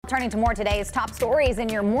turning to more today's top stories in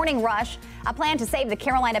your morning rush. A plan to save the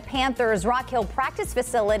Carolina Panthers' Rock Hill practice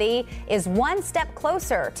facility is one step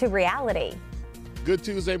closer to reality. Good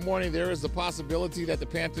Tuesday morning. There is the possibility that the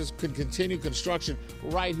Panthers could continue construction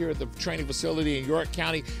right here at the training facility in York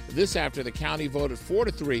County. This after the county voted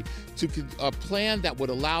 4-3 to a plan that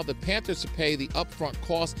would allow the Panthers to pay the upfront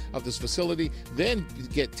cost of this facility, then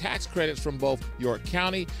get tax credits from both York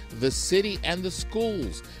County, the city, and the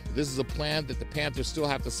schools. This is a plan that the Panthers still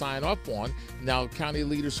have to sign off on. Now, county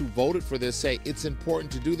leaders who voted for this say it's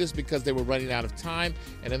important to do this because they were running out of time,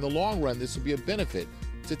 and in the long run, this will be a benefit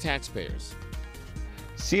to taxpayers.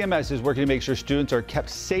 CMS is working to make sure students are kept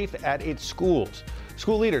safe at its schools.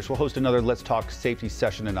 School leaders will host another Let's Talk Safety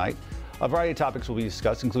session tonight. A variety of topics will be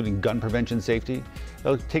discussed, including gun prevention safety.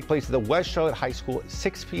 It'll take place at the West Charlotte High School at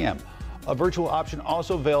 6 p.m. A virtual option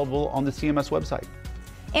also available on the CMS website.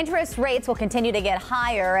 Interest rates will continue to get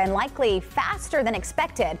higher and likely faster than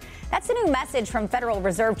expected. That's a new message from Federal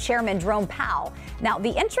Reserve Chairman Jerome Powell. Now,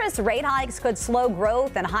 the interest rate hikes could slow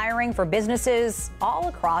growth and hiring for businesses all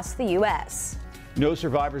across the U.S. No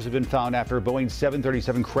survivors have been found after a Boeing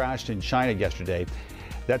 737 crashed in China yesterday.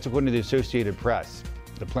 That's according to the Associated Press.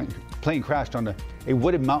 The plane crashed on a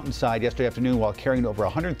wooded mountainside yesterday afternoon while carrying over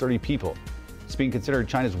 130 people. It's being considered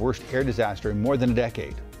China's worst air disaster in more than a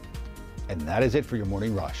decade. And that is it for your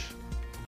morning rush.